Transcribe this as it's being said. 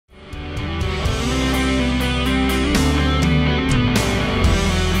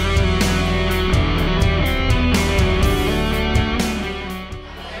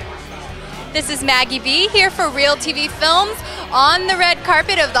This is Maggie V here for Real TV Films on the red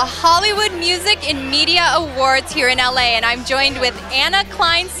carpet of the Hollywood Music and Media Awards here in LA, and I'm joined with Anna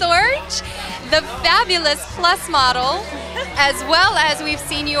Kleinsorge, the fabulous Plus model, as well as we've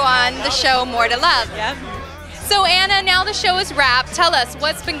seen you on the show More to Love. Yep. So Anna, now the show is wrapped. Tell us,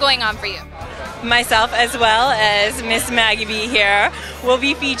 what's been going on for you? Myself, as well as Miss Maggie V here, will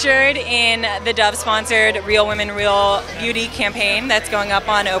be featured in the Dove-sponsored Real Women, Real Beauty campaign that's going up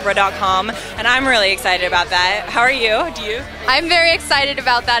on Oprah.com, and I'm really excited about that. How are you? Do you? I'm very excited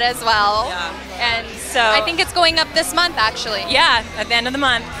about that as well. Yeah. And so I think it's going up this month, actually. Yeah, at the end of the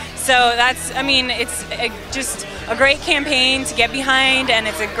month. So that's, I mean, it's just a great campaign to get behind, and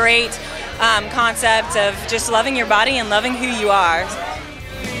it's a great concept of just loving your body and loving who you are.